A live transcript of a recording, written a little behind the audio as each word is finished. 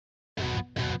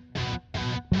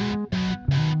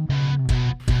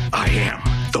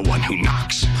you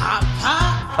knocks.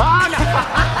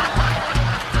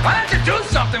 Why don't you do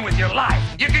something with your life?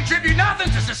 You contribute nothing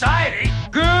to society.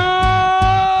 Good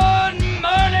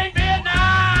morning,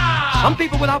 Vietnam! Some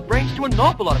people without brains do an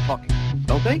awful lot of talking,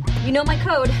 don't they? You know my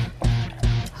code.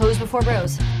 Hose before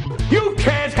bros. You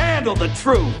can't handle the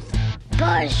truth.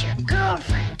 Buzz, your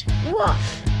girlfriend.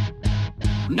 Woof.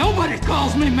 Nobody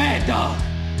calls me Mad Dog.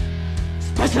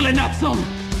 Especially not some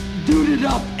duded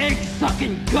up,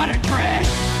 egg-sucking gutter trash.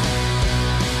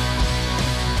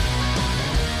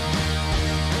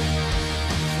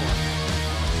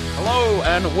 Hello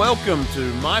and welcome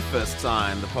to My First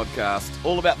Time, the podcast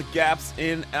all about the gaps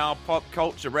in our pop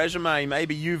culture resume.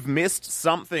 Maybe you've missed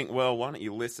something. Well, why don't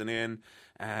you listen in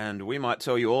and we might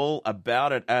tell you all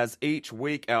about it as each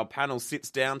week our panel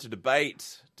sits down to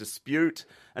debate, dispute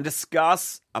and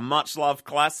discuss a much-loved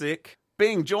classic.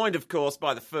 Being joined, of course,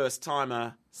 by the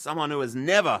first-timer, someone who has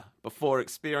never before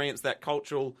experienced that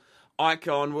cultural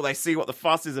icon. Will they see what the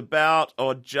fuss is about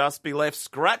or just be left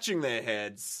scratching their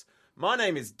heads? My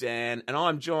name is Dan, and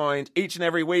I'm joined each and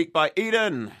every week by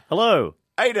Eden. Hello.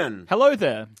 Aiden. Hello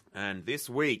there. And this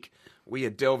week, we are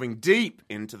delving deep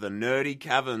into the nerdy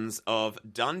caverns of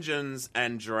Dungeons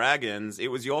and Dragons. It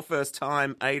was your first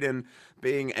time, Aiden,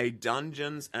 being a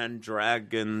Dungeons and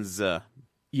Dragons.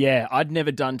 Yeah, I'd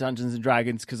never done Dungeons and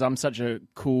Dragons because I'm such a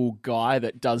cool guy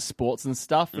that does sports and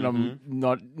stuff, and I'm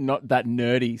not that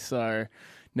nerdy, so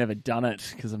never done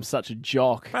it because I'm such a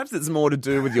jock. Perhaps it's more to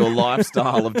do with your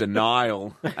lifestyle of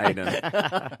denial,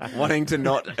 Aiden. Wanting to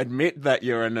not admit that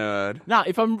you're a nerd. No,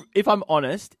 if I'm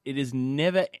honest, it has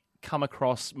never come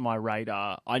across my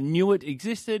radar. I knew it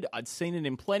existed. I'd seen it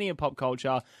in plenty of pop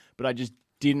culture, but I just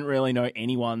didn't really know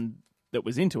anyone that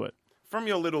was into it. From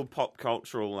your little pop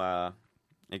cultural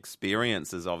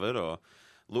experiences of it or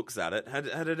looks at it,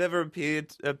 had it ever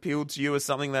appealed to you as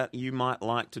something that you might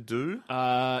like to do?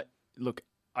 Look,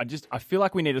 I feel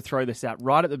like we need to throw this out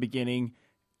right at the beginning.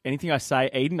 Anything I say,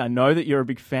 Eden, I know that you're a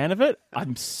big fan of it.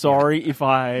 I'm sorry if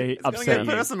I upset you. It's going to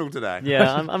get personal today.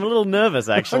 Yeah, I'm a little nervous,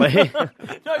 actually.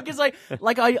 No, because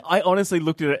I honestly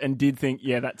looked at it and did think,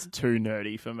 yeah, that's too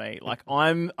nerdy for me. Like,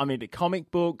 I'm into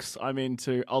comic books. I'm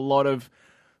into a lot of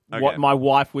what my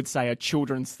wife would say are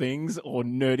children's things or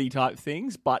nerdy type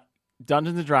things, but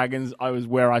Dungeons and Dragons, I was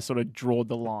where I sort of draw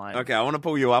the line. Okay, I want to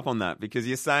pull you up on that because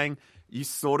you're saying you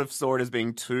sort of saw it as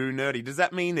being too nerdy. Does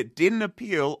that mean it didn't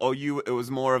appeal, or it was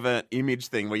more of an image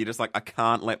thing where you're just like, I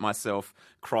can't let myself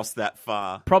cross that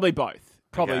far? Probably both.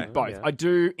 Both. Yeah. I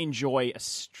do enjoy a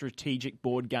strategic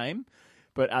board game,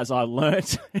 but as I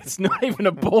learnt, it's not even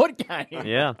a board game.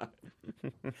 Yeah.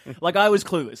 Like, I was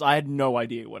clueless. I had no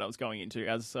idea what I was going into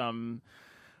as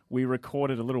we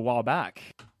recorded a little while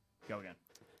back. Go again.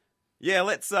 Yeah,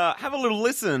 let's have a little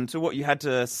listen to what you had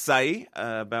to say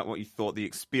about what you thought the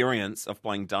experience of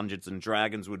playing Dungeons and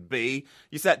Dragons would be.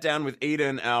 You sat down with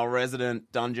Eden, our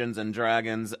resident Dungeons and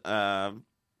Dragons fan.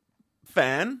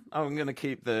 I'm going to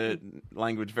keep the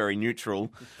language very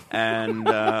neutral, and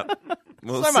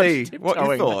we'll see what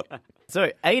you thought.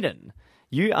 So, Aiden,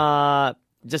 you are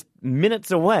just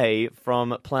minutes away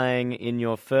from playing in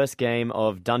your first game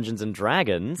of Dungeons and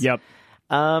Dragons. Yep.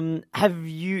 Have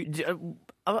you...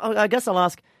 I guess I'll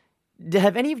ask,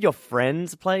 have any of your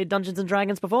friends played Dungeons and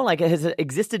Dragons before? Like, has it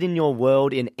existed in your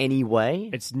world in any way?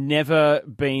 It's never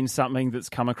been something that's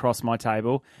come across my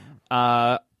table.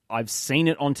 I've seen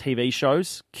it on TV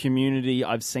shows. Community,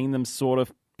 I've seen them sort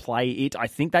of play it. I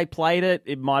think they played it.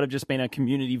 It might have just been a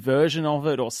community version of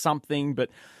it or something,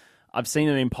 but I've seen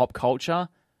it in pop culture.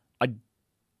 I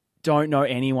don't know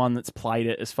anyone that's played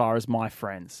it as far as my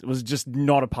friends. It was just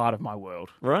not a part of my world.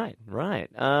 Right.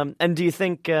 And do you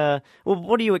think,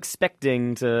 what are you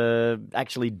expecting to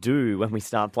actually do when we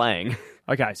start playing?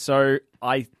 Okay, so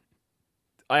I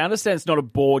understand it's not a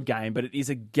board game, but it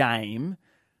is a game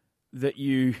that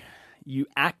you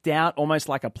act out almost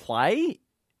like a play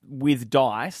with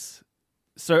dice.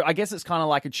 So I guess it's kind of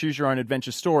like a choose your own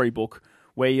adventure storybook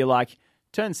where you're like,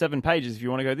 turn 7 pages if you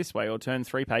want to go this way, or turn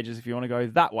 3 pages if you want to go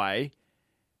that way.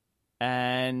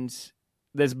 And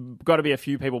there's got to be a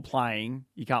few people playing.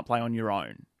 You can't play on your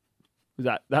own.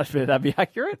 That'd be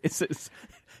accurate?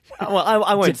 Well,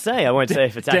 I won't say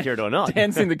if it's accurate or not.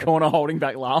 Dan's in the corner holding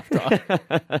back laughter.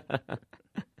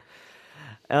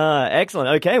 Excellent.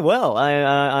 Okay, well,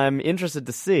 I'm interested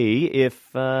to see if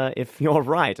you're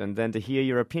right, and then to hear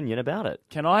your opinion about it.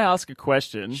 Can I ask a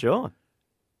question? Sure.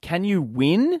 Can you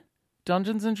win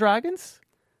Dungeons and Dragons?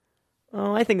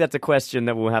 Oh, I think that's a question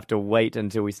that we'll have to wait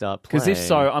until we start playing. Because if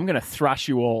so, I'm going to thrash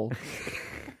you all.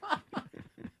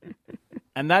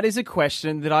 And that is a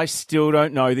question that I still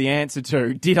don't know the answer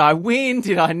to. Did I win?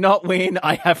 Did I not win?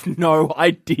 I have no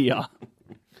idea.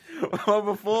 Well,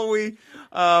 before we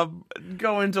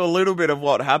go into a little bit of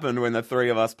what happened when the three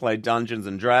of us played Dungeons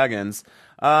and Dragons,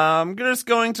 I'm just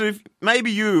going to,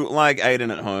 maybe you, like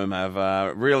Aiden at home,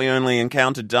 have really only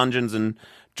encountered Dungeons and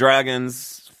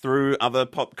Dragons through other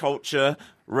pop culture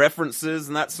references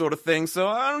and that sort of thing. So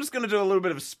I'm just going to do a little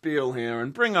bit of a spiel here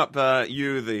and bring up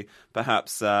you, the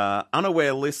perhaps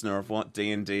unaware listener of what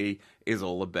D&D is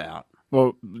all about.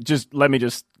 Well, let me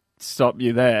stop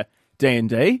you there.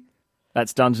 D&D?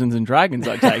 That's Dungeons and Dragons,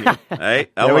 I take it. Hey,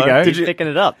 there we go. He's picking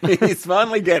it up. He's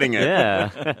finally getting it. Yeah.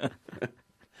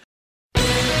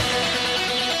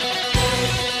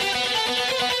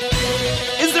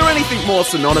 Is there anything more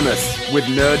synonymous with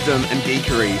nerddom and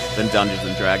geekery than Dungeons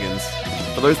and Dragons?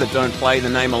 For those that don't play, the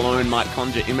name alone might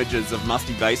conjure images of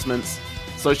musty basements,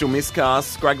 social miscasts,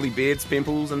 scraggly beards,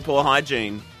 pimples, and poor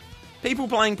hygiene. People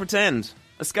playing pretend,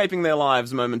 escaping their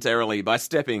lives momentarily by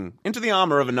stepping into the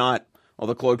armour of a knight or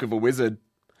the cloak of a wizard.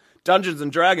 Dungeons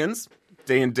and Dragons,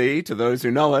 D&D to those who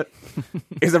know it,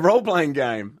 is a role-playing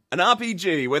game, an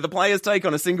RPG where the players take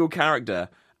on a single character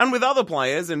and with other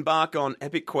players embark on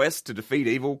epic quests to defeat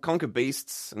evil, conquer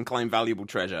beasts, and claim valuable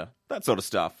treasure. That sort of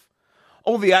stuff.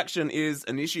 All the action is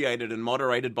initiated and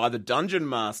moderated by the Dungeon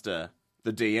Master,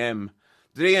 the DM.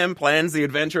 The DM plans the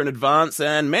adventure in advance,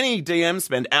 and many DMs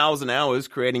spend hours and hours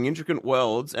creating intricate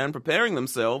worlds and preparing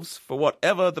themselves for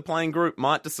whatever the playing group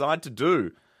might decide to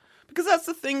do. Because that's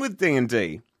the thing with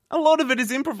D&D. A lot of it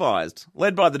is improvised,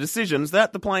 led by the decisions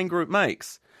that the playing group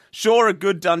makes. Sure, a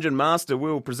good Dungeon Master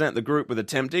will present the group with a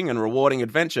tempting and rewarding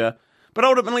adventure, but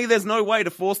ultimately there's no way to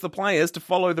force the players to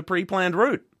follow the pre-planned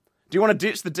route. Do you want to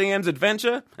ditch the DM's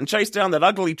adventure and chase down that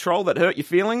ugly troll that hurt your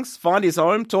feelings, find his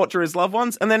home, torture his loved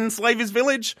ones, and then enslave his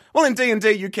village? Well, in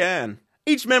D&D you can.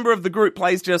 Each member of the group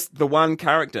plays just the one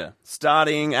character,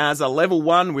 starting as a level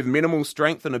 1 with minimal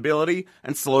strength and ability,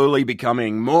 and slowly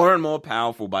becoming more and more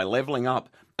powerful by leveling up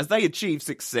as they achieve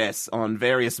success on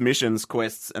various missions,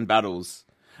 quests, and battles.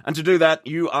 And to do that,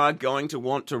 you are going to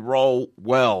want to roll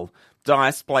well.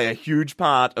 Dice play a huge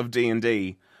part of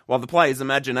D&D. While the player's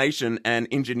imagination and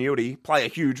ingenuity play a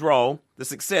huge role, the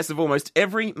success of almost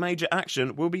every major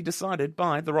action will be decided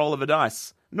by the roll of a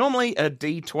dice. Normally a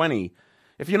D20.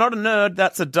 If you're not a nerd,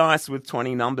 that's a dice with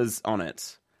 20 numbers on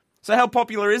it. So how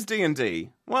popular is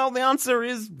D&D? Well, the answer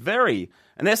is very.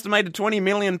 An estimated 20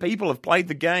 million people have played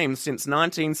the game since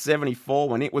 1974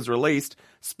 when it was released,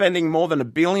 spending more than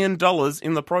 $1 billion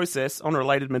in the process on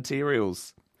related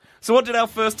materials. So what did our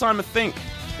first timer think?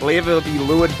 Will he ever be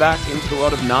lured back into the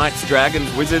world of knights,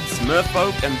 dragons, wizards,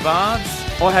 merfolk, and bards?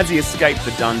 Or has he escaped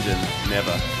the dungeon,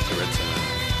 never to return?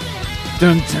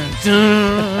 Dun, dun,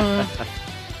 dun.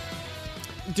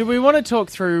 Do we want to talk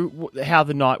through how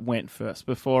the night went first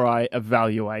before I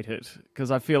evaluate it?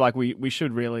 Because I feel like we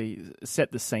should really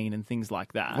set the scene and things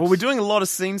like that. Well, we're doing a lot of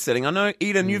scene setting. I know,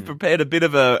 Eden, you've prepared a bit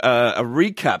of a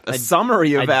recap, a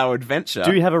summary of our adventure.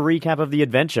 Do you have a recap of the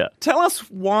adventure? Tell us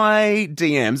why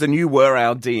DMs, and you were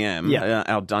our DM, Yeah.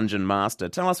 Our dungeon master.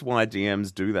 Tell us why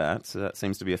DMs do that. So that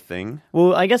seems to be a thing.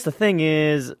 Well, I guess the thing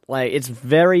is, like, it's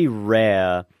very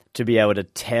rare to be able to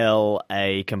tell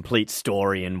a complete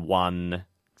story in one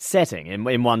setting,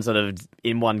 in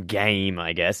one game,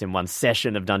 I guess, in one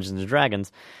session of Dungeons and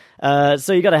Dragons.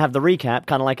 So you got to have the recap,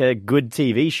 kind of like a good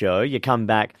TV show. You come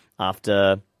back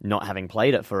after not having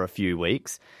played it for a few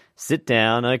weeks, sit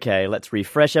down, okay, let's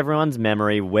refresh everyone's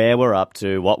memory, where we're up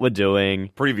to, what we're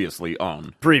doing. Previously,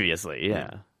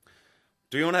 Yeah.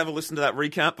 Do you want to have a listen to that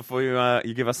recap before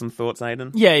you give us some thoughts,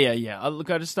 Aiden? Yeah.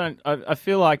 Look, I just don't. I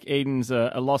feel like Eden's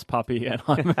a lost puppy, and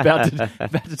I'm about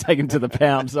to take him to the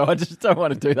pound. So I just don't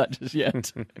want to do that just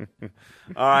yet.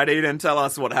 All right, Eden, tell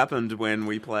us what happened when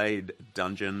we played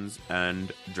Dungeons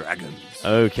and Dragons.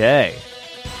 Okay.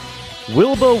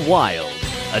 Wilbur Wilde,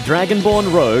 a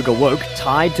dragonborn rogue, awoke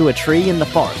tied to a tree in the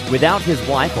forest without his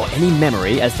wife or any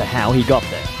memory as to how he got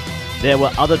there. There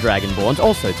were other dragonborns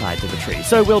also tied to the tree,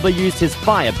 so Wilbur used his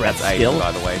fire breath skill. Aiden,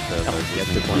 by the way, for those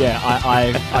listening. Yeah,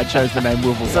 I chose the name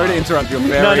Wilbur. Sorry to interrupt your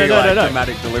very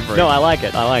dramatic delivery. No, I like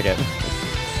it.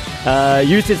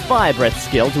 Used his fire breath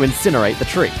skill to incinerate the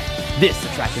tree. This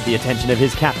attracted the attention of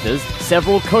his captors,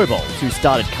 several kobolds who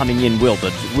started coming in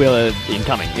Wilbur's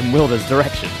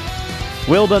direction.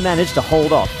 Wilbur managed to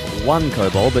hold off one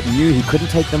kobold, but knew he couldn't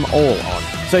take them all on,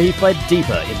 so he fled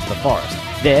deeper into the forest.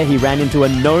 There he ran into a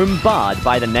gnome bard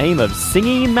by the name of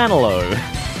Singy Manilow.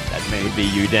 That may be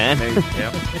you, Dan.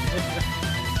 Yep.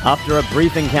 After a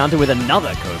brief encounter with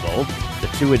another kobold, the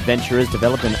two adventurers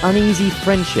developed an uneasy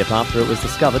friendship after it was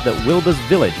discovered that Wilbur's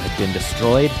village had been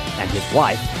destroyed and his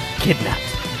wife kidnapped.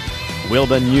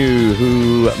 Wilbur knew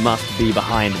who must be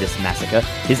behind this massacre,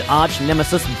 his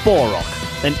arch-nemesis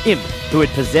Borok, an imp who had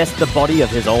possessed the body of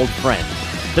his old friend.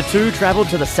 The two travelled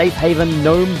to the safe haven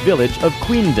gnome village of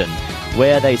Queendon,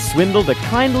 where they swindled a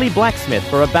kindly blacksmith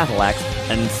for a battle axe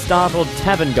and startled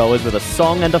tavern goers with a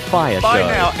song and a fire By show.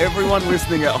 now, everyone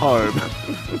listening at home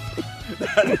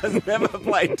that has never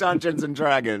played Dungeons and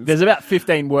Dragons, There's about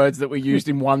 15 words that were used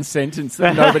in one sentence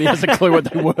that nobody has a clue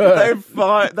what they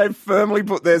were. they've firmly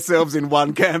put themselves in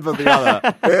one camp or the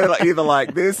other. They're either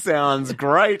like, this sounds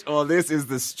great, or this is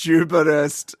the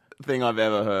stupidest thing I've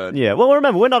ever heard. Yeah, well,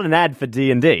 remember, we're not an ad for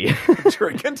D&D.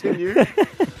 True, continue.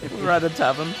 We're at a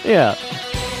tavern. Yeah.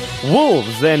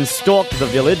 Wolves then stalked the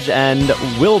village, and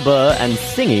Wilbur and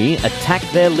Singy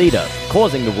attacked their leader,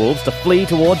 causing the wolves to flee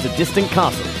towards a distant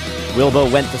castle. Wilbur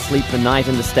went to sleep the night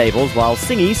in the stables, while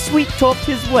Singy sweet-talked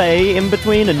his way in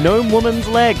between a gnome woman's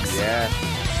legs. Yeah.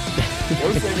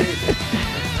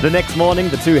 The next morning,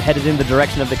 the two headed in the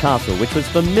direction of the castle, which was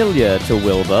familiar to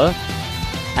Wilbur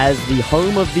as the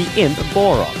home of the imp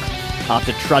Borok.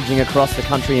 After trudging across the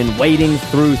country and wading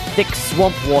through thick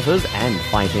swamp waters and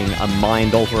fighting a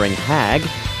mind-altering hag,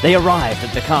 they arrived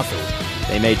at the castle.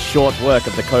 They made short work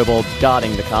of the kobolds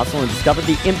guarding the castle and discovered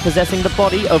the imp possessing the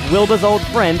body of Wilbur's old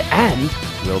friend and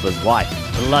Wilbur's wife,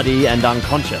 bloody and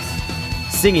unconscious.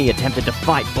 Singy attempted to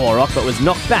fight Borok, but was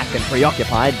knocked back and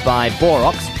preoccupied by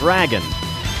Borok's dragon.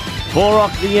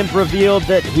 Borok the imp revealed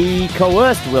that he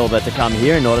coerced Wilbur to come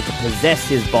here in order to possess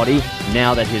his body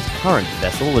now that his current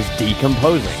vessel was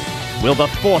decomposing. Wilbur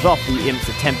fought off the imp's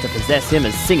attempt to possess him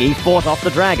as Singy fought off the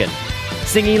dragon.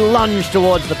 Singy lunged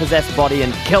towards the possessed body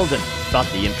and killed it, but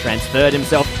the imp transferred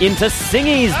himself into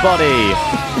Singy's body.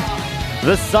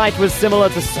 The sight was similar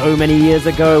to so many years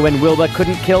ago when Wilbur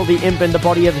couldn't kill the imp in the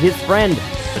body of his friend,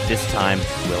 but this time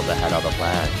Wilbur had other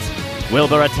plans.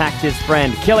 Wilbur attacked his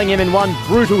friend, killing him in one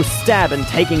brutal stab and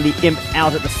taking the imp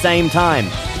out at the same time.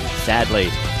 Sadly,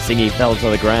 Singy fell to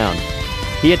the ground.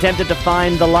 He attempted to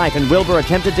find the light, and Wilbur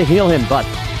attempted to heal him, but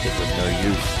it was no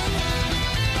use.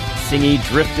 Singy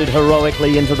drifted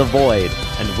heroically into the void,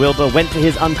 and Wilbur went to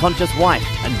his unconscious wife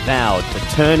and vowed to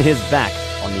turn his back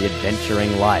on the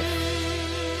adventuring life.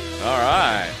 All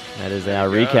right. That is our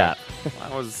recap.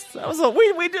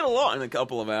 We did a lot in a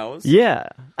couple of hours. Yeah,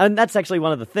 and that's actually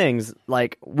one of the things,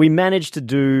 like, we managed to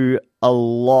do a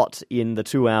lot in the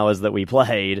 2 hours that we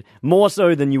played, more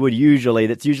so than you would usually.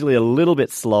 That's usually a little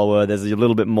bit slower, there's a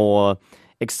little bit more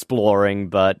exploring,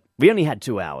 but we only had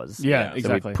 2 hours. Yeah, so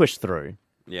exactly. we pushed through.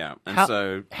 Yeah,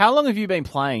 and How long have you been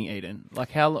playing, Eden?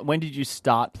 Like, when did you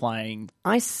start playing?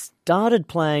 I started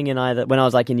playing when I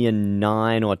was like in year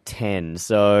 9 or 10,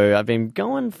 so I've been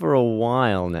going for a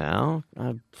while now.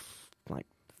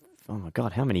 Oh my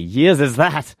god, how many years is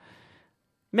that?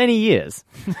 Many years.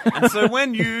 And so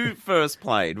when you first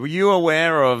played, were you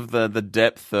aware of the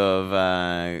depth of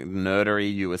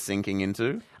nerdery you were sinking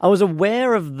into? I was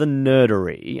aware of the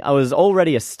nerdery. I was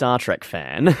already a Star Trek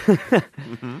fan.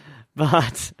 Mm-hmm.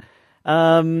 But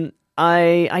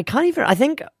I can't even... I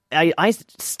think I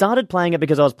started playing it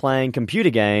because I was playing computer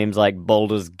games like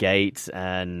Baldur's Gate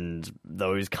and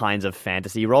those kinds of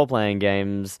fantasy role-playing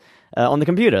games on the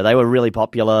computer. They were really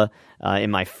popular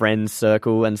in my friends'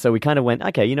 circle, and so we kind of went,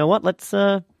 okay, you know what, let's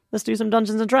do some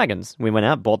Dungeons and Dragons. We went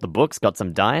out, bought the books, got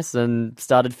some dice, and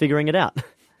started figuring it out.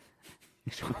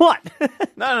 What?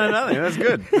 No, nothing. That's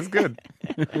good. That's good.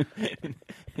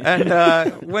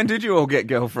 And when did you all get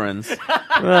girlfriends?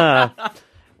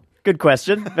 Good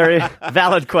question. Very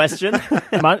valid question.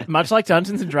 Much like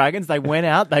Dungeons and Dragons, they went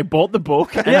out, they bought the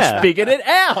book, and figured it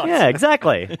out. Yeah,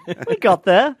 exactly. We got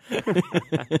there.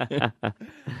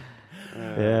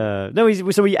 Yeah. No,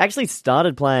 so we actually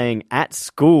started playing at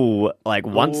school, like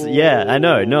once. Ooh. Yeah, I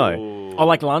know. No. Oh,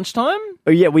 like lunchtime?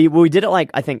 Oh, yeah. We did it like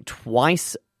I think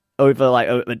twice over like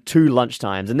 2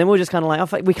 lunchtimes, and then we were just kind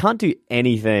of like, we can't do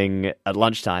anything at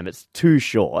lunchtime. It's too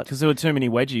short because there were too many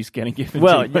wedgies getting given.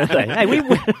 Well, to you. Hey,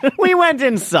 we went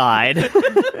inside.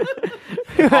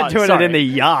 We weren't doing it in the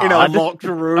yard in a locked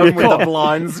room with the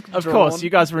blinds. Of course,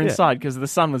 you guys were inside because the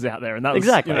sun was out there, and that was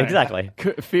exactly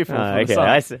fearful. For okay,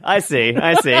 the sun. I see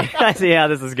how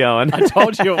this is going. I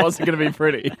told you it wasn't going to be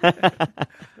pretty.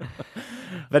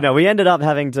 But no, we ended up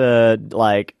having to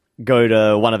go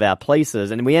to one of our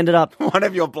places, and we ended up one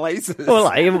of your places. Well,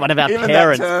 like, one of our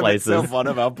parents' places. Itself, one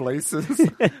of our places.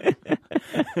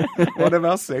 One of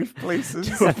our safe places.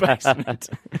 To a basement.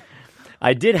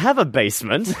 I did have a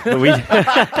basement, but we of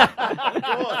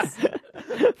course.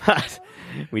 But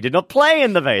we did not play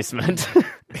in the basement.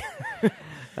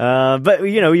 But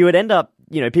you would end up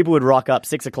people would rock up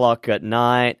 6 o'clock at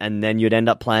night, and then you'd end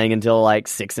up playing until like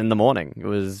 6 in the morning. It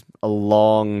was a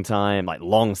long time, like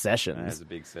long sessions. That was a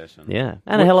big session. Yeah,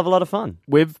 and a hell of a lot of fun.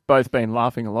 We've both been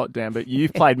laughing a lot, Dan, but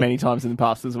you've played many times in the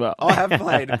past as well. I have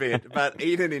played a bit, but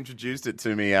Eden introduced it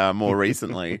to me more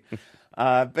recently.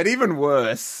 But even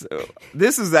worse,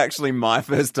 this is actually my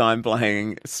first time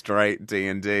playing straight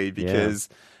D&D because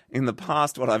in the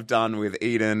past what I've done with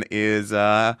Eden is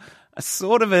a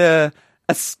sort of a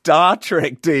Star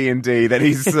Trek D&D that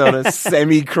he's sort of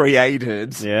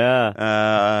semi-created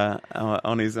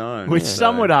on his own. Which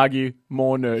some would argue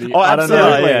more nerdy. Oh, I don't know.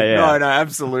 absolutely. No,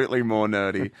 absolutely more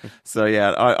nerdy. So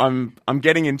yeah, I'm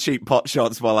getting in cheap pot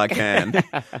shots while I can.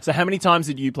 So how many times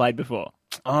had you played before?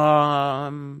 I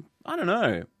don't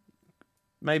know.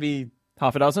 Maybe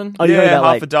Half a dozen? Oh, you're talking about,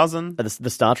 half like, a dozen. The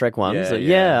Star Trek ones.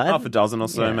 Half a dozen or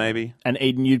so, maybe. And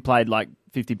Eden, you'd played like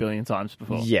 50 billion times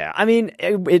before. Yeah, I mean,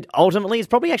 it ultimately it's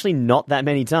probably actually not that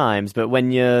many times, but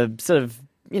when you're sort of,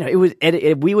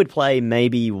 we would play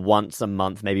maybe once a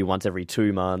month, maybe once every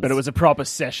 2 months. But it was a proper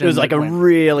session. It was like a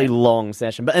really long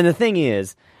session. But and the thing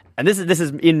is, and this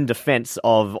is in defense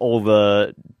of all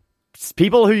the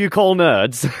people who you call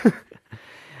nerds.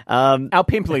 Our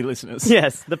pimply listeners.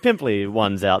 Yes, the pimply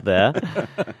ones out there.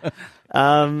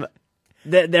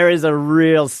 There is a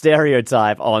real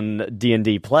stereotype on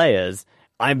D&D players.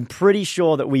 I'm pretty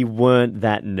sure that we weren't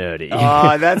that nerdy.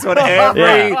 Oh, that's what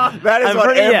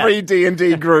every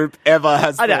D&D group ever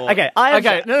has I know. thought.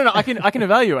 Okay. No. I can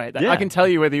evaluate that. Yeah. I can tell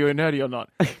you whether you were nerdy or not.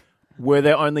 Were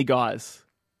there only guys?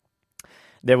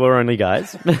 There were only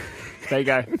guys. There you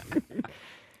go.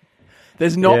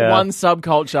 There's not one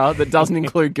subculture that doesn't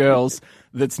include girls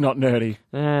that's not nerdy.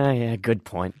 Yeah, good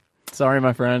point. Sorry,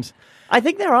 my friend. I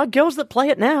think there are girls that play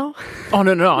it now. Oh,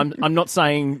 no. I'm not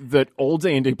saying that all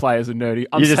D&D players are nerdy.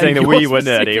 I'm You're just saying that we your were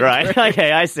nerdy, specific right? group.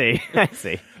 Okay, I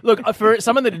see. Look, for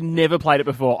someone that had never played it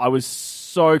before, I was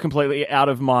so completely out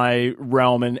of my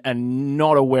realm and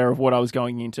not aware of what I was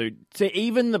going into. To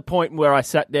even the point where I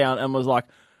sat down and was like,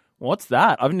 what's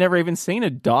that? I've never even seen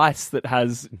a dice that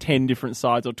has 10 different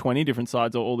sides or 20 different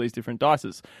sides or all these different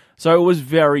dices. So it was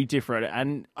very different.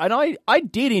 And I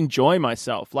did enjoy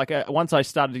myself. Like, once I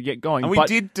started to get going. And we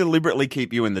did deliberately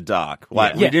keep you in the dark.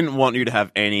 Like, we didn't want you to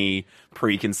have any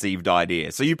preconceived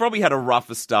idea. So you probably had a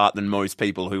rougher start than most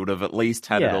people who would have at least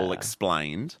had it all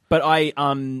explained. But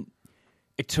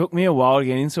it took me a while to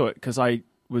get into it because I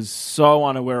was so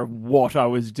unaware of what I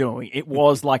was doing. It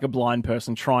was like a blind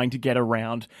person trying to get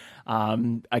around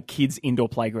a kid's indoor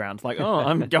playground. Like, oh,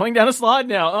 I'm going down a slide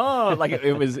now. Oh, like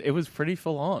it was pretty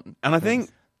full on. And I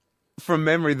think from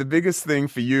memory, the biggest thing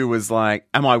for you was like,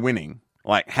 am I winning?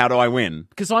 Like, how do I win?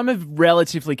 Because I'm a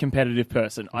relatively competitive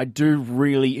person. I do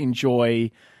really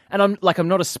enjoy, and I'm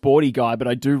not a sporty guy, but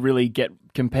I do really get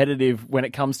competitive when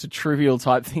it comes to trivial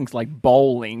type things like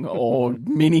bowling or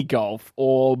mini golf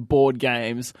or board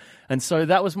games. And so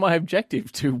that was my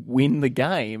objective, to win the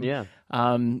game. Yeah.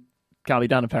 Can't be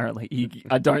done, apparently.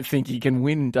 I don't think you can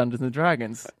win Dungeons and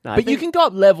Dragons. No, but you can go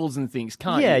up levels and things,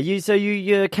 can't you? Yeah,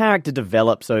 your character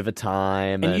develops over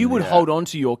time. And you would hold on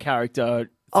to your character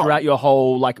throughout your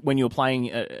whole, like when you were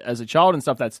playing as a child and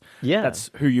stuff.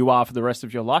 That's who you are for the rest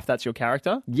of your life. That's your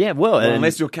character. Yeah, well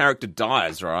unless your character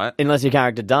dies, right? Unless your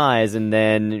character dies, and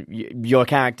then your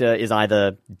character is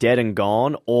either dead and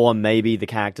gone, or maybe the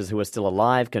characters who are still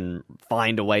alive can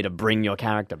find a way to bring your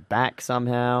character back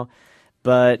somehow.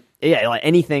 But yeah, like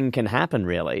anything can happen,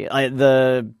 really.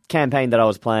 The campaign that I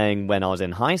was playing when I was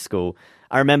in high school,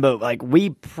 I remember like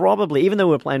we probably, even though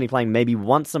we were playing maybe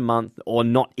once a month or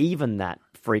not even that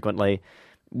frequently,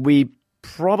 we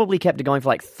probably kept it going for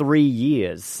like 3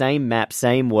 years. Same map,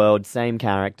 same world, same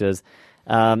characters.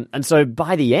 And so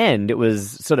by the end, it was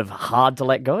sort of hard to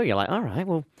let go. You're like, all right,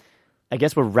 well, I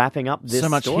guess we're wrapping up this so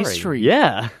much story. history.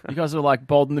 Yeah. You guys are like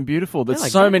Bold and the Beautiful. There's Yeah,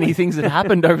 so many exactly. things that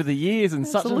happened over the years, and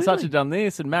such and Absolutely. such have done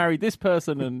this and married this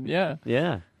person, and yeah.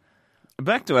 Yeah.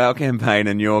 Back to our campaign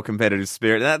and your competitive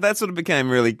spirit. That sort of became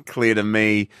really clear to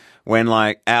me when,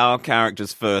 like, our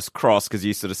characters first crossed, because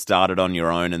you sort of started on your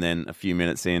own, and then a few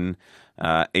minutes in,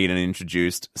 Eden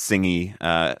introduced Singy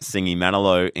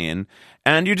Manilow in,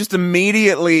 and you just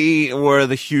immediately were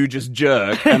the hugest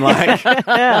jerk, and like,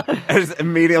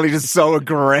 immediately just so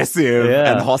aggressive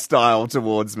and hostile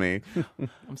towards me.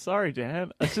 I'm sorry,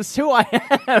 Dan. That's just who I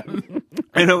am.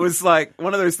 And it was like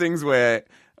one of those things where,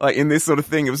 like, in this sort of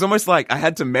thing, it was almost like I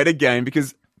had to metagame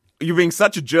because you're being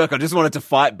such a jerk. I just wanted to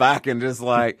fight back and just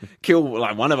like kill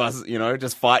like one of us,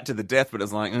 just fight to the death. But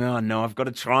it's like, oh no, I've got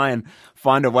to try and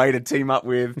find a way to team up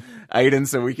with Aiden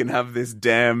so we can have this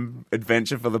damn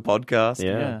adventure for the podcast.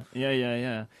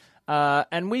 Yeah.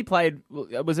 And we played,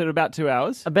 was it about 2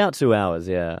 hours? About 2 hours,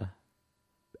 yeah.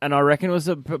 And I reckon it was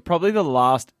probably the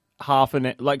last half an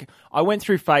hour. Like, I went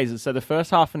through phases. So the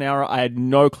first half an hour, I had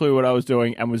no clue what I was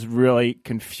doing and was really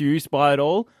confused by it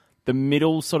all. The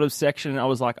middle sort of section, I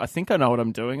was like, I think I know what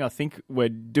I'm doing. I think we're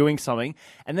doing something.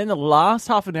 And then the last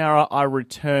half an hour, I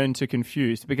returned to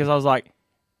confused because I was like,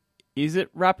 is it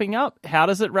wrapping up? How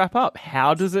does it wrap up?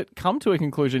 How does it come to a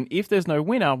conclusion? If there's no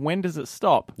winner, when does it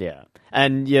stop? Yeah.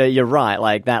 And you're right.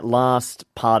 Like, that last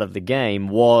part of the game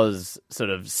was sort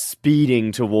of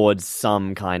speeding towards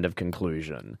some kind of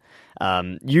conclusion.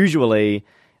 Usually,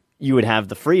 you would have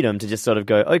the freedom to just sort of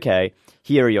go, okay,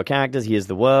 here are your characters, here's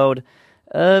the world.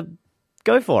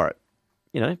 Go for it.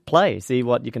 You know, play, see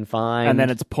what you can find. And then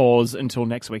it's pause until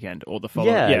next weekend or the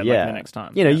following, like the next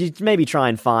time. You know, you maybe try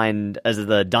and find, as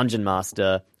the dungeon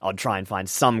master, I'd try and find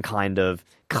some kind of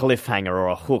cliffhanger or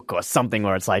a hook or something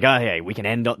where it's like, oh, hey, we can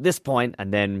end at this point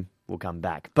and then we'll come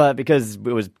back. But because it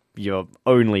was your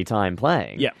only time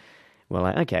playing, we're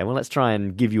like, okay, well, let's try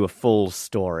and give you a full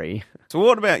story. So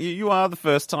what about you? You are the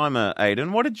first timer,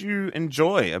 Aiden. What did you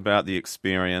enjoy about the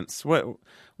experience? What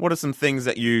are some things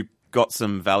that you got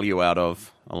some value out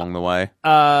of along the way?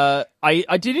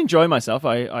 I did enjoy myself.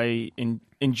 I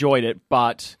enjoyed it,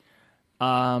 but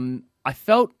I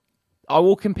felt, I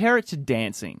will compare it to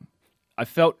dancing. I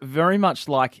felt very much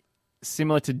like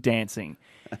similar to dancing.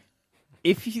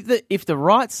 If the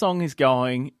right song is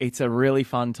going, it's a really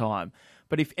fun time.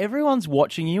 But if everyone's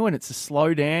watching you and it's a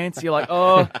slow dance, you're like,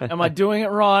 oh, am I doing it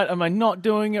right? Am I not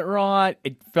doing it right?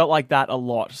 It felt like that a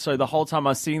lot. So the whole time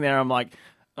I was sitting there, I'm like,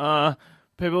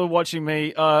 people are watching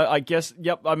me. I guess,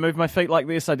 yep, I move my feet like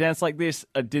this. I dance like this.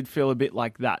 I did feel a bit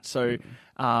like that. So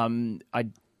I'm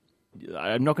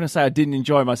not going to say I didn't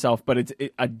enjoy myself, but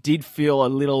I did feel a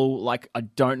little like I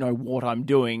don't know what I'm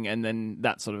doing, and then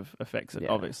that sort of affects it,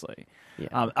 obviously.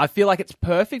 Yeah. I feel like it's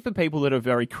perfect for people that are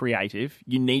very creative.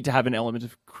 You need to have an element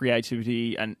of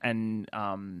creativity and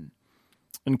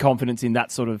confidence in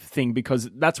that sort of thing, because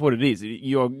that's what it is.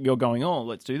 You're going, oh,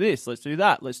 let's do this, let's do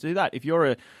that, let's do that. If you're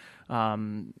a I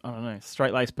don't know,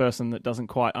 straight-laced person that doesn't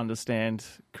quite understand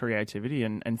creativity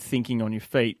and thinking on your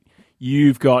feet,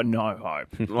 you've got no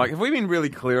hope. Like, have we been really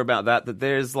clear about that? That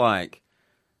there's like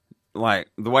the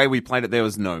way we played it, there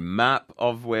was no map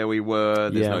of where we were.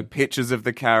 There's no pictures of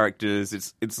the characters.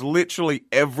 It's literally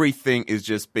everything is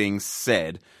just being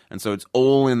said, and so it's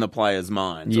all in the player's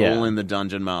mind. It's all in the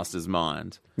dungeon master's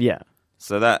mind. Yeah.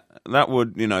 So that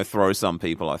would, throw some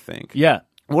people, I think. Yeah.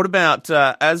 What about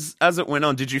as it went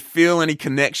on? Did you feel any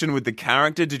connection with the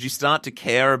character? Did you start to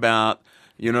care about,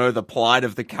 the plight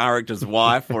of the character's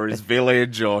wife or his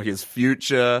village or his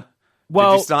future?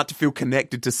 Well, did you start to feel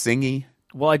connected to Singy?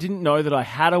 Well, I didn't know that I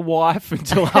had a wife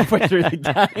until halfway through the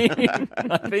game,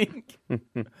 I think.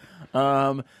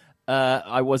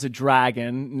 I was a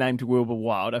dragon named Wilbur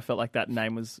Wild. I felt like that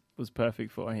name was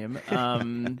perfect for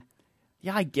him.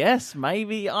 Yeah, I guess,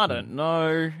 maybe. I don't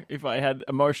know if I had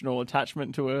emotional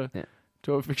attachment to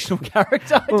a fictional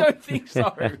character. I don't think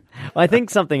so. I think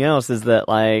something else is that,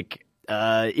 like,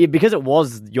 because it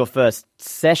was your first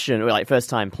session, or like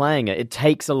first time playing it, it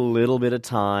takes a little bit of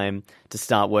time to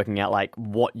start working out like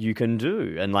what you can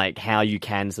do and like how you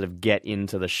can sort of get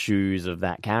into the shoes of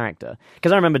that character.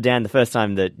 Because I remember, Dan, the first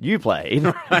time that you played.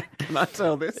 Right. Can I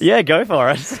tell this? Yeah, go for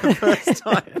it. The first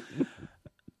time.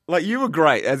 Like, you were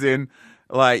great, as in,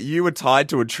 like, you were tied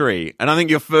to a tree. And I think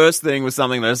your first thing was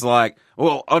something that's like,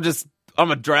 well, I'm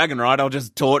a dragon, right? I'll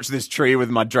just torch this tree with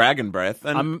my dragon breath.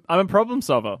 And I'm a problem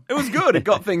solver. It was good. It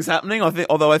got things happening.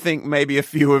 Although I think maybe a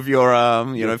few of your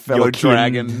fellow your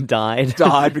dragon died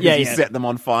because you set them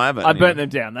on fire. But I burnt them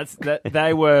down.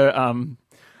 They were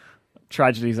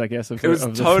tragedies, I guess. It was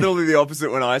totally the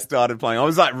opposite when I started playing. I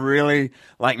was like really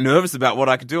like nervous about what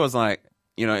I could do. I was like,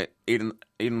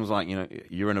 Eden was like,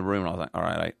 you're in a room, and I was like, all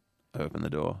right, I open the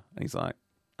door, and he's like,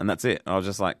 and that's it. And I was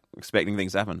just like expecting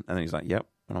things to happen, and then he's like, yep,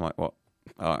 and I'm like, what?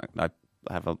 I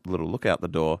have a little look out the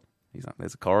door. He's like,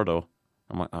 there's a corridor.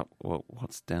 I'm like, oh, well,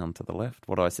 what's down to the left?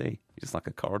 What do I see? Just like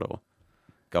a corridor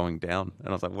going down. And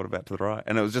I was like, what about to the right?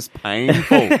 And it was just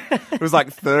painful. It was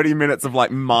like 30 minutes of like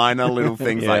minor little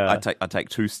things. Yeah. Like I take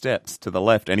 2 steps to the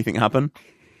left. Anything happen?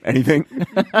 Anything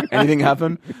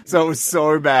happen? So it was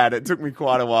so bad. It took me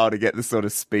quite a while to get the sort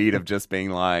of speed of just being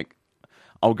like,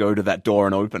 I'll go to that door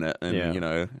and open it.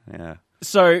 And,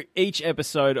 So each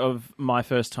episode of My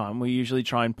First Time, we usually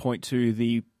try and point to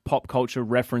the pop culture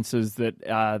references that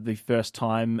the first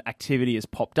time activity has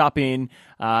popped up in.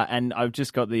 And I've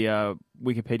just got the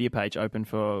Wikipedia page open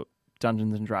for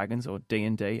Dungeons and Dragons, or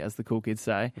D&D, as the cool kids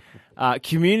say.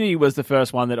 Community was the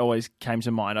first one that always came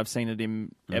to mind. I've seen it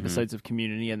in episodes of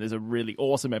Community, and there's a really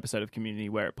awesome episode of Community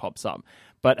where it pops up.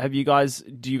 But do you guys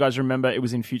remember it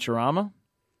was in Futurama?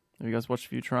 Have you guys watched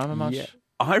Futurama much? Yeah.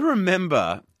 I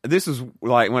remember, this was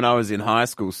like when I was in high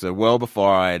school, so well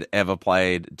before I had ever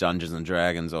played Dungeons and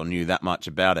Dragons or knew that much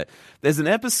about it. There's an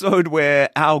episode where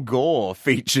Al Gore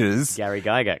features Gary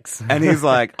Gygax. and he's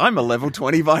like, I'm a level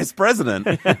 20 vice president.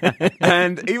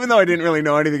 And even though I didn't really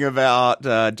know anything about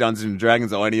Dungeons and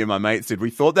Dragons, or any of my mates did, we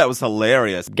thought that was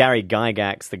hilarious. Gary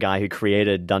Gygax, the guy who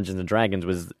created Dungeons and Dragons,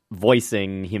 was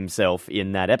voicing himself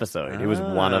in that episode. He was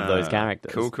one of those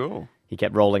characters. Cool. He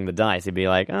kept rolling the dice. He'd be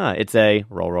like, it's a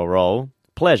roll.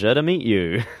 Pleasure to meet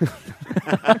you.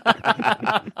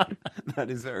 That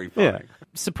is very funny. Yeah.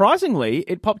 Surprisingly,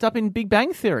 it popped up in Big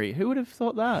Bang Theory. Who would have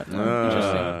thought that?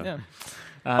 Interesting. Yeah.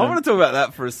 I want to talk about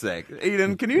that for a sec.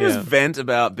 Eden, can you just vent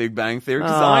about Big Bang Theory?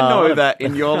 Because I know that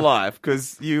in your life,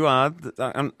 because you are,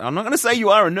 I'm not going to say you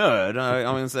are a nerd.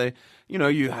 I'm going to say,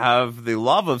 you have the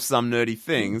love of some nerdy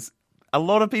things. A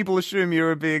lot of people assume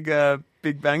you're a big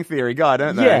Bang Theory guy,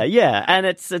 don't they? Yeah, and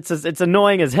it's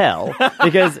annoying as hell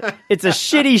because it's a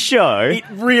shitty show. It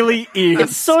really is.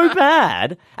 It's so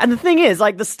bad. And the thing is,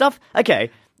 like, the stuff, okay,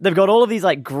 they've got all of these,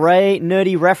 like, great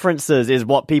nerdy references is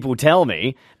what people tell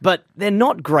me, but they're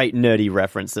not great nerdy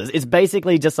references. It's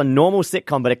basically just a normal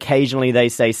sitcom, but occasionally they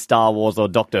say Star Wars or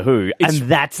Doctor Who, and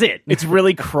that's it. It's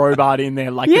really crowbarred in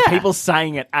there. Like, the people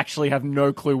saying it actually have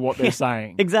no clue what they're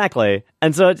saying. Exactly.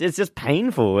 And so it's just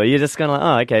painful. You're just kind of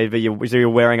like, okay, but you're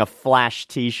wearing a Flash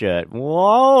t-shirt.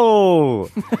 Whoa!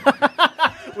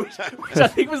 Which I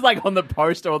think was like on the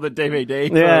poster or the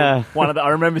DVD. Yeah. One of I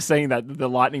remember seeing that, the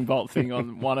lightning bolt thing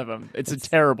on one of them. It's a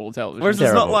terrible television. Whereas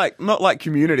it's not like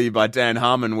Community by Dan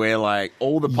Harmon, where like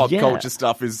all the pop culture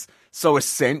stuff is so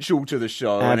essential to the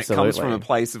show, and it comes from a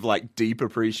place of like deep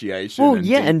appreciation. Well, and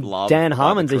yeah, deep and love Dan by the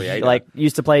Harmon's creator.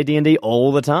 used to play D&D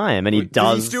all the time, and he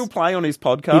does. Does he still play on his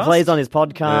podcast? He plays on his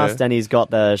podcast, and he's got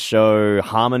the show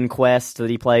Harmon Quest that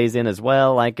he plays in as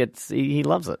well. Like he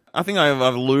loves it. I think I've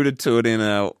alluded to it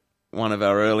in one of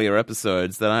our earlier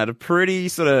episodes that I had a pretty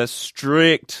sort of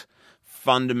strict,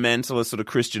 fundamentalist sort of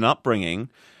Christian upbringing.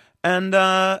 And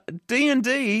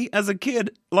D&D as a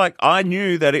kid, like, I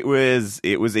knew that it was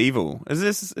evil. Is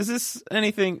this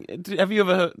anything? Have you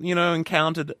ever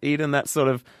encountered, Eden, that sort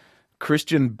of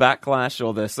Christian backlash,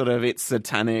 or the sort of it's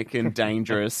satanic and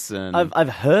dangerous? And I've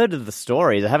heard of the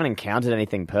stories. I haven't encountered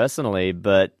anything personally,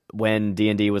 but when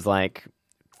D&D was like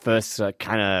first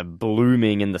kind of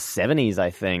blooming in the 70s, I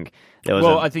think.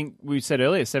 I think we said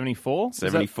earlier, 74?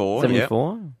 74,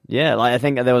 74? Yeah, like I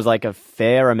think there was like a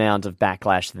fair amount of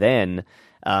backlash then.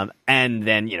 And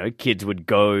then, kids would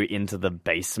go into the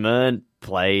basement,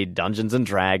 play Dungeons and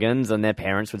Dragons, and their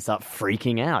parents would start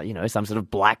freaking out, some sort of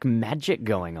black magic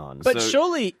going on. But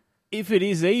surely, if it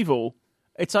is evil,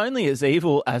 it's only as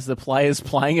evil as the players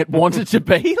playing it want it to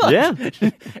be.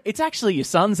 It's actually your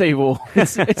son's evil.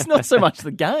 It's not so much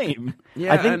the game.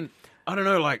 Yeah, and I don't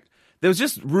know, like, there was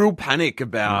just real panic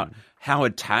about how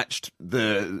attached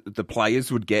the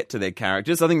players would get to their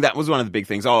characters. I think that was one of the big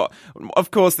things. Oh, of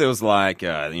course, there was like,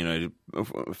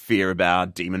 fear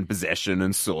about demon possession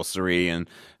and sorcery, and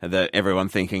that everyone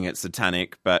thinking it's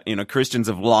satanic. But, Christians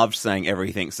have loved saying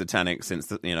everything's satanic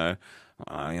since,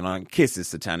 Kiss is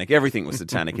satanic. Everything was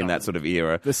satanic in that sort of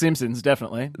era. The Simpsons,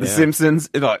 definitely. The Simpsons,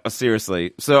 like,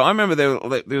 seriously. So I remember there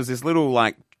was this little,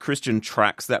 like, Christian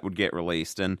tracts that would get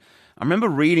released, and I remember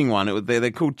reading one. They're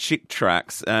called Chick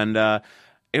Tracts, and there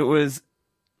was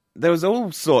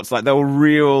all sorts. Like, they were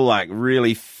real, like,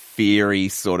 really fiery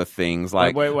sort of things.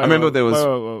 Like, I remember there was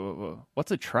whoa. What's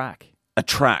a track? A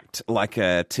tract, like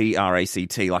a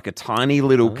TRACT, like a tiny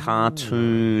little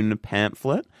cartoon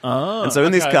pamphlet. Oh, and so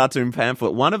in this cartoon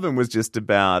pamphlet, one of them was just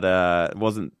about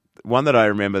wasn't one that I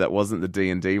remember that wasn't the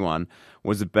D&D one,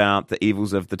 was about the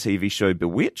evils of the TV show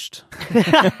Bewitched.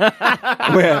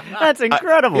 That's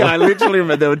incredible. I literally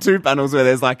remember there were two panels where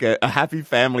there's like a happy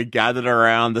family gathered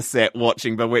around the set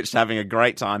watching Bewitched, having a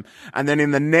great time. And then in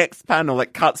the next panel,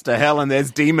 it cuts to hell and there's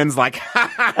demons like,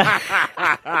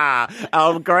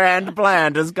 our grand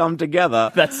plan has come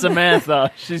together. That's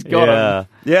Samantha. She's got him.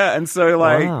 Yeah, and so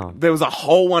like there was a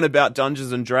whole one about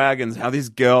Dungeons and Dragons, how this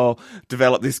girl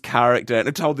developed this character and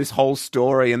it told this whole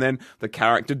story, and then the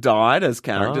character died, as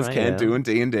characters do in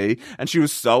D&D, and she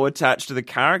was so attached to the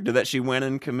character that she went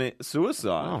and committed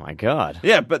suicide. Oh my god.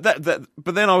 Yeah, but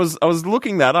then I was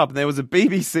looking that up, and there was a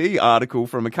BBC article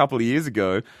from a couple of years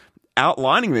ago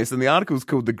outlining this, and the article's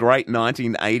called "The Great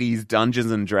 1980s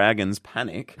Dungeons and Dragons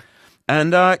Panic."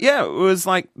 And yeah, it was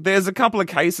like there's a couple of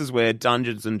cases where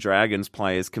Dungeons and Dragons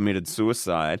players committed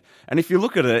suicide. And if you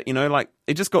look at it, like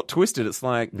it just got twisted. It's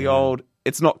like the old,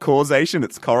 it's not causation,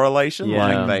 it's correlation. Yeah.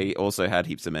 Like they also had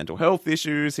heaps of mental health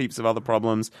issues, heaps of other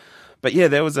problems. But yeah,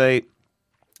 there was a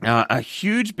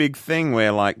huge big thing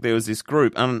where like there was this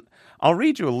group. I'll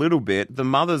read you a little bit. The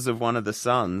mothers of one of the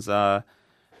sons,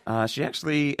 she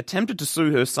actually attempted to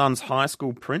sue her son's high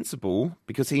school principal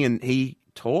because he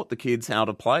taught the kids how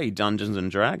to play Dungeons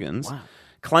and Dragons,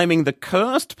 claiming the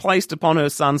curse placed upon her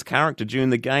son's character during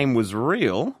the game was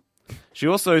real. She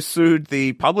also sued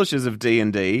the publishers of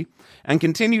D&D and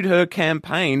continued her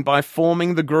campaign by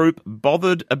forming the group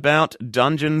Bothered About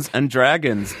Dungeons and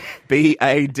Dragons,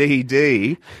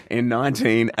 BADD, in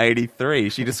 1983.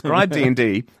 She described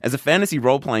D&D as a fantasy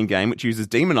role-playing game which uses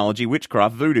demonology,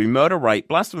 witchcraft, voodoo, murder, rape,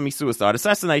 blasphemy, suicide,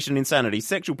 assassination, insanity,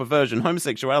 sexual perversion,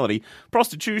 homosexuality,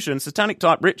 prostitution,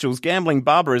 satanic-type rituals, gambling,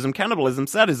 barbarism, cannibalism,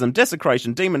 sadism,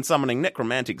 desecration, demon summoning,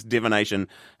 necromantics, divination,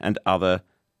 and other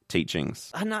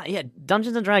teachings. Yeah,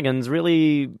 Dungeons and Dragons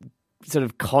really sort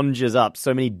of conjures up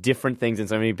so many different things in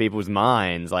so many people's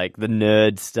minds, like the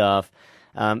nerd stuff.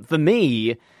 For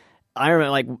me, I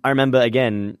remember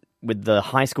again with the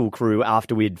high school crew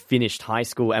after we had finished high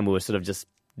school and we were sort of just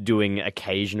doing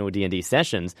occasional D&D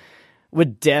sessions. We're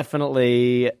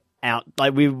definitely out,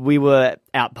 like we were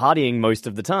out partying most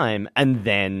of the time, and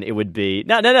then it would be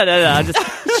no. I'm just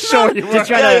Sure you were. just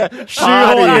trying to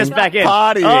shoehorn this back in.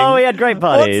 Partying. Oh, we had great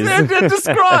parties.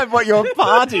 Describe what your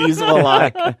parties were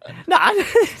like. No,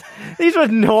 these were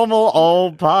normal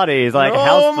old parties, like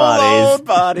house parties. Old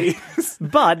parties.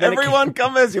 But then Everyone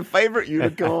come as your favorite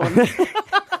unicorn.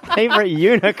 favorite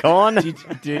unicorn.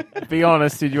 Be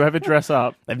honest, did you ever dress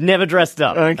up? I've never dressed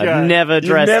up. Okay. I've never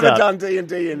dressed You've never up. done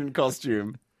D&D in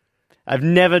costume. I've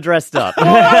never dressed up. There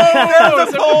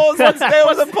was a pause. There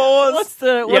was a pause. What's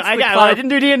the I didn't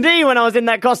do D&D when I was in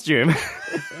that costume.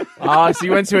 So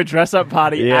you went to a dress-up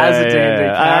party as a D&D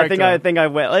character. I think I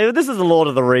went. Like, this is the Lord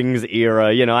of the Rings era.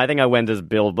 I think I went as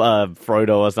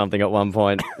Frodo or something at one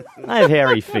point. I have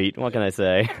hairy feet. What can I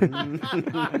say?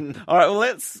 All right, well,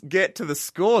 let's get to the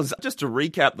scores. Just to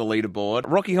recap the leaderboard,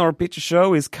 Rocky Horror Picture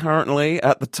Show is currently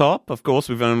at the top. Of course,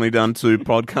 we've only done 2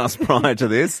 podcasts prior to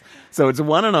this, so it's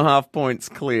 1.5 points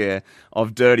clear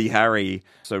of Dirty Harry.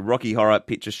 So Rocky Horror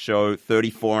Picture Show,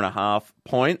 34.5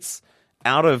 points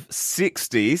out of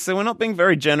 60. So we're not being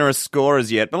very generous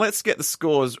scorers yet, but let's get the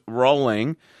scores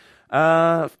rolling.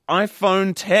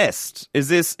 iPhone test. Is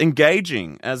this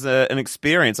engaging as an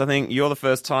experience? I think you're the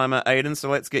first timer, Aiden, so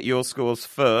let's get your scores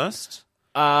first.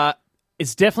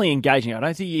 It's definitely engaging. I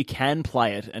don't think you can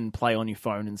play it and play on your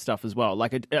phone and stuff as well.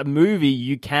 Like a movie,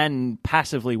 you can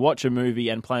passively watch a movie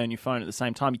and play on your phone at the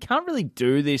same time. You can't really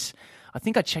do this. I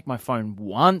think I checked my phone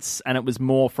once, and it was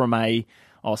more from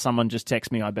someone just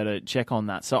texted me, I better check on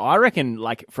that. So I reckon,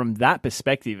 like, from that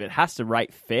perspective, it has to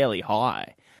rate fairly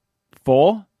high.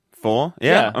 4? 4?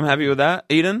 Yeah, I'm happy with that.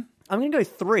 Eden? I'm going to go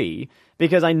 3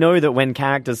 because I know that when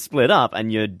characters split up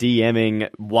and you're DMing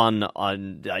one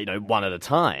at a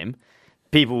time,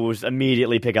 people will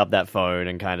immediately pick up that phone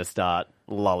and kind of start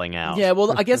lulling out. Yeah,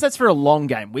 well, I guess that's for a long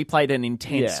game. We played an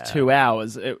intense 2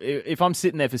 hours. If I'm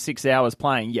sitting there for 6 hours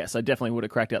playing, yes, I definitely would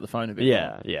have cracked out the phone a bit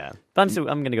more. Yeah. But I'm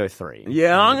going to go 3.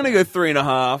 Yeah, I'm going to go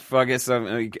 3.5. I guess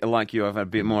like you, I've had a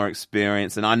bit more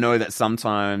experience, and I know that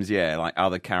sometimes, like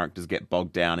other characters get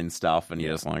bogged down in stuff, and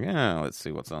you're just like, let's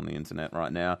see what's on the internet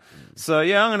right now. So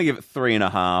yeah, I'm going to give it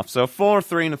 3.5. So 4,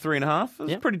 3, and a 3.5.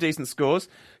 Those are pretty decent scores.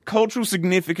 Cultural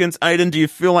significance, Aiden, do you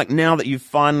feel like now that you've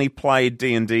finally played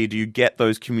D&D, do you get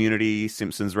those community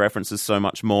Simpsons references so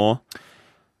much more?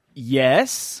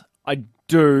 Yes, I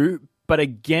do. But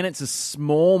again, it's a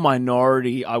small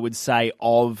minority, I would say,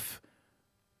 of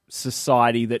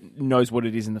society that knows what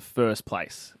it is in the first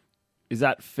place. Is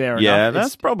that fair enough? Yeah,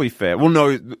 that's probably fair. Well,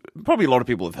 no, probably a lot of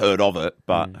people have heard of it,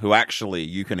 but who actually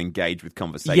you can engage with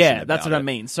conversation about that's what it. I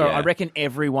mean. So I reckon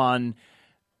everyone...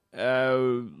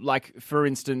 like, for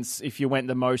instance, if you went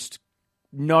the most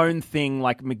known thing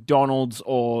like McDonald's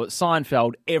or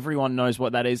Seinfeld, everyone knows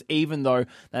what that is, even though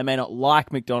they may not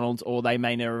like McDonald's or they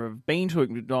may never have been to a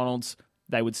McDonald's,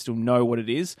 they would still know what it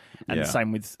is. And the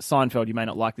same with Seinfeld, you may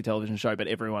not like the television show, but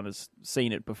everyone has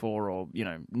seen it before or,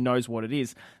 knows what it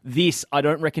is. This, I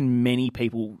don't reckon many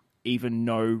people even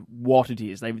know what it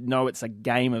is. They know it's a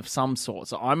game of some sort.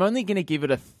 So I'm only going to give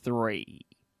it a 3.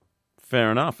 Fair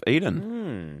enough.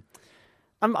 Eden?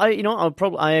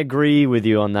 I agree with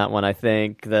you on that one. I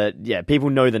think that, people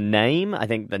know the name. I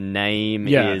think the name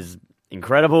is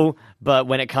incredible. But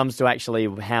when it comes to actually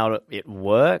how it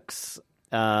works,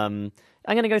 I'm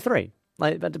going to go 3.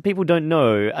 but people don't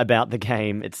know about the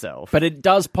game itself. But it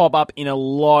does pop up in a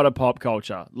lot of pop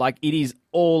culture. Like, it is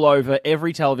all over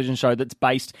every television show that's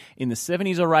based in the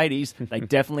 70s or 80s. They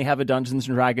definitely have a Dungeons &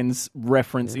 Dragons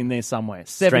reference in there somewhere.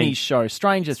 70s show,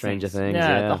 Stranger Things.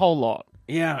 Yeah, the whole lot.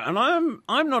 Yeah, and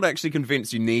I'm not actually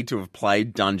convinced you need to have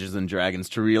played Dungeons and Dragons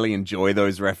to really enjoy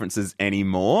those references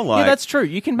anymore. Yeah, that's true.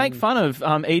 You can make fun of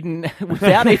Eden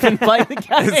without even playing the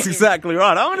game. That's exactly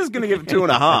right. I'm just going to give it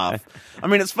 2.5. I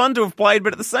mean, it's fun to have played,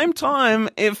 but at the same time,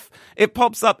 if it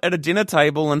pops up at a dinner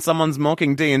table and someone's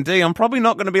mocking D&D, I'm probably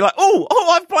not going to be like, oh,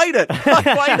 I've played it. I've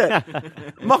played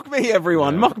it. Mock me,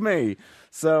 everyone. Mock me.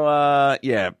 So,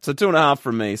 so 2.5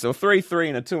 from me. So a 3, 3,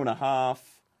 and a 2.5.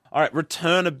 All right,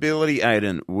 returnability,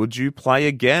 Aiden. Would you play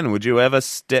again? Would you ever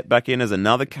step back in as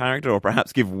another character or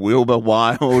perhaps give Wilbur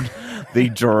Wilde, the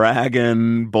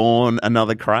Dragonborn,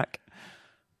 another crack?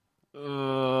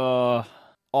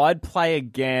 I'd play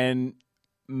again,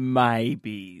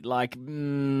 maybe. Like,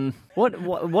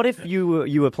 What if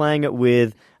you were playing it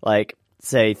with, like,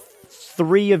 say,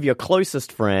 3 of your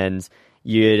closest friends?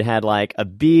 You'd had like a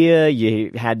beer,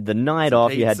 you had the night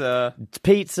off, you had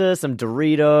pizza, some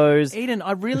Doritos. Eden,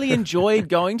 I really enjoyed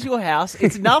going to your house.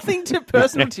 It's nothing too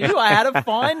personal to you. I had a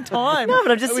fine time. No,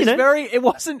 but I'm just, it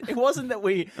wasn't that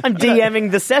we... I'm DMing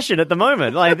the session at the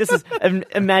moment. Like, this is,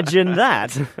 imagine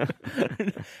that.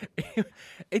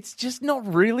 It's just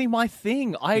not really my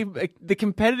thing. The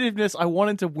competitiveness, I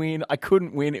wanted to win. I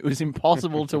couldn't win. It was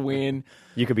impossible to win.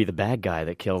 You could be the bad guy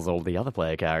that kills all the other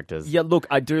player characters. Yeah, look,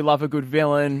 I do love a good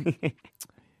villain.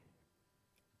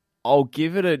 I'll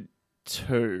give it a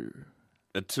 2.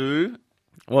 A 2?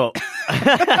 Well,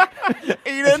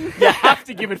 Eden, you have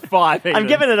to give it 5. Eden. I'm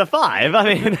giving it a 5.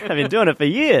 I mean, I've been doing it for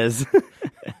years.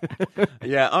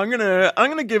 Yeah, I'm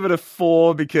gonna give it a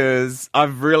 4 because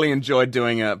I've really enjoyed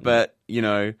doing it. But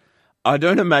I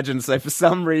don't imagine. Say for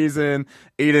some reason,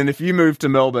 Eden, if you move to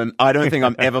Melbourne, I don't think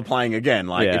I'm ever playing again.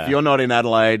 Like if you're not in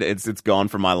Adelaide, it's gone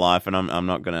from my life, and I'm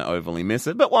not going to overly miss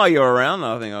it. But while you're around,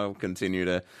 I think I'll continue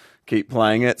to keep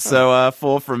playing it. So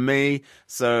 4 from me.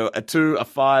 So a 2, a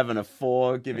 5, and a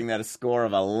 4, giving that a score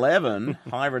of 11.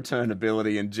 High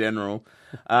returnability in general,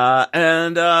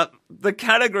 and the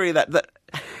category that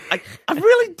I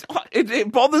really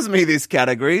it bothers me. This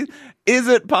category. Is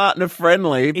it partner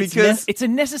friendly? Because it's a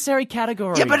necessary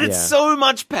category. Yeah, but it's so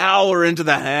much power into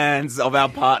the hands of our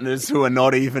partners who are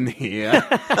not even here.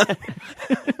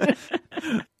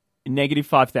 Negative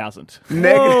 5,000.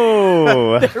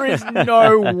 Whoa! There is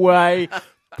no way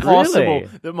possible Really?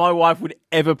 that my wife would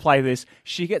ever play this.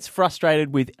 She gets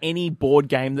frustrated with any board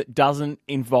game that doesn't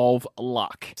involve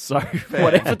luck. So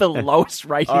whatever the lowest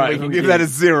rating All right, we can we'll give that a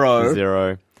 0.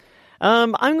 0.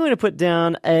 I'm going to put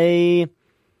down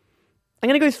I'm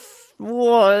going to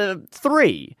go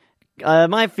 3.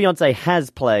 My fiance has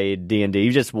played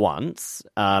D&D just once,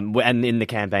 and in the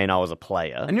campaign I was a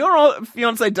player. And your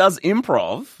fiance does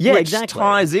improv, Yeah, which exactly.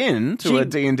 ties in to a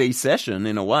D&D session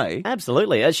in a way.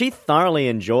 Absolutely. She thoroughly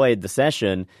enjoyed the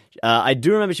session. I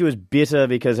do remember she was bitter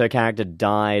because her character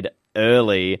died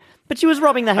early, but she was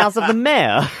robbing the house of the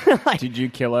mayor. Did you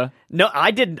kill her? No,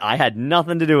 I didn't. I had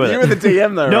nothing to do with it. You were the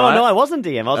DM though, No, right? no, I wasn't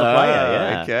DM. I was a player,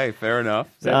 yeah. Okay, fair enough.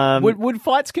 Would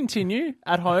fights continue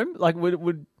at home? Like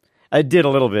would I did a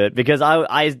little bit because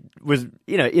I was, in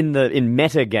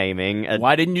metagaming.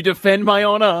 Why didn't you defend my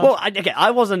honor? Well,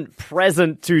 I wasn't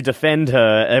present to defend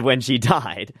her when she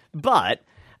died, but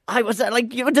I was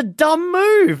like, it was a dumb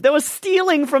move. They were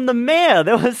stealing from the mayor.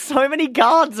 There were so many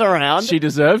guards around. She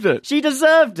deserved it. She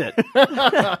deserved it.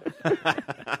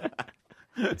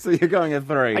 So you're going a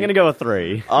 3. I'm going to go a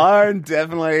 3. I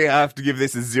definitely have to give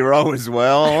this a 0 as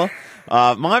well.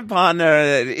 My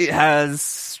partner has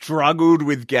struggled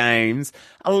with games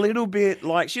a little bit.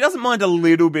 Like, she doesn't mind a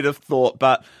little bit of thought,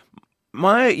 but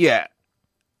my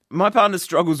partner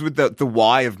struggles with the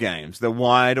why of games. The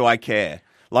why do I care?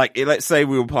 Like, let's say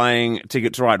we were playing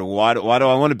Ticket to Ride. Why do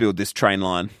I want to build this train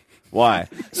line? Why?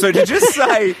 So to just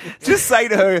say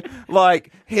to her,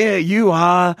 like, here you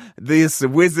are, this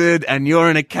wizard, and you're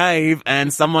in a cave,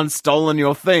 and someone's stolen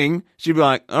your thing. She'd be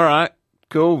like, all right,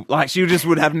 cool. Like, she just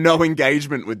would have no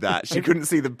engagement with that. She couldn't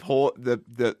see the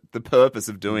purpose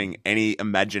of doing any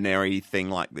imaginary thing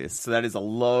like this. So that is a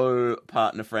low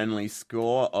partner friendly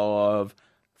score of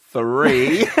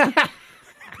 3.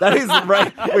 That is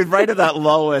we've rated that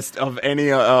lowest of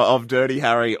any of Dirty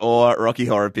Harry or Rocky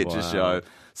Horror Picture Show.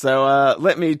 So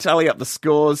let me tally up the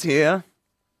scores here.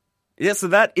 Yeah, so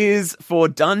that is for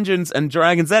Dungeons and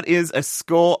Dragons. That is a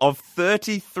score of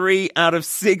 33 out of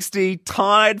 60,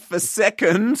 tied for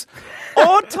second,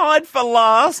 or tied for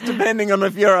last, depending on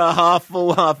if you're a half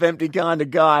full, half empty kind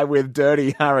of guy with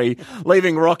Dirty Harry,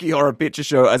 leaving Rocky Horror Picture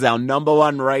Show as our number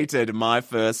one rated My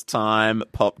First Time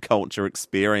pop culture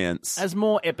experience. As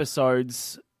more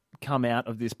episodes come out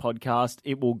of this podcast,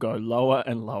 it will go lower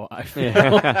and lower, I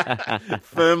feel.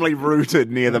 Firmly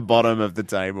rooted near the bottom of the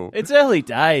table. It's early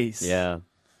days. Yeah.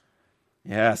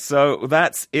 Yeah, so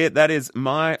that's it. That is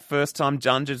My First Time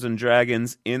Dungeons and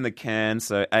Dragons in the can.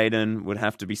 So Aiden would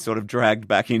have to be sort of dragged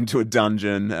back into a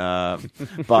dungeon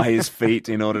by his feet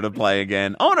in order to play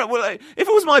again. Oh no! Well, if it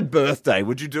was my birthday,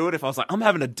 would you do it? If I was like, I'm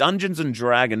having a Dungeons and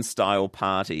Dragons style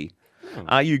party,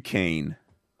 are you keen?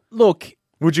 Look,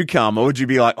 Would you come, or would you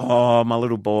be like, oh, my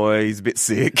little boy, he's a bit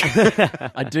sick?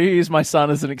 I do use my son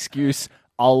as an excuse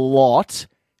a lot.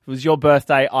 If it was your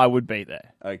birthday, I would be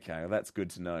there. Okay, well, that's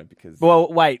good to know because.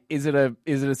 Well, wait, is it a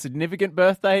significant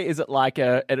birthday? Is it like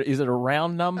is it a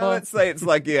round number? Let's say it's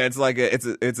like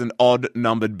it's an odd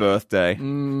numbered birthday.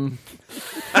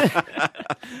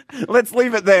 Let's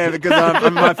leave it there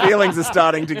because my feelings are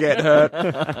starting to get hurt.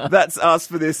 That's us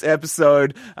for this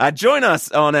episode. Join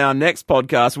us on our next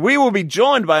podcast. We will be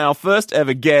joined by our first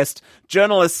ever guest,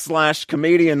 journalist /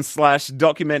 comedian /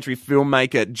 documentary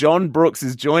filmmaker John Brooks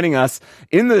is joining us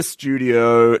in the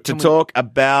studio to talk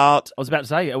about. I was about to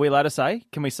say, are we allowed to say?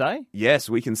 Can we say? Yes,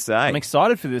 we can say. I'm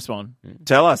excited for this one.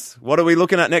 Tell us, what are we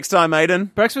looking at next time,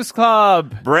 Aiden? Breakfast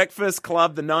Club. Breakfast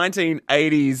Club, the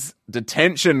 1980s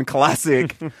detention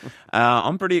classic.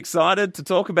 I'm pretty excited to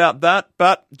talk about that,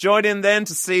 but join in then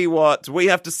to see what we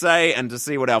have to say and to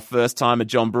see what our first timer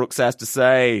John Brooks has to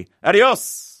say.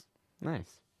 Adios!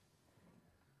 Nice.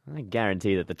 I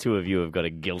guarantee that the two of you have got a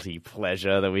guilty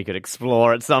pleasure that we could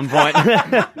explore at some point.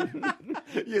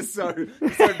 You're so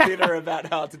bitter about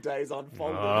how today's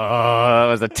unfolded. Oh,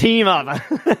 it was a team up.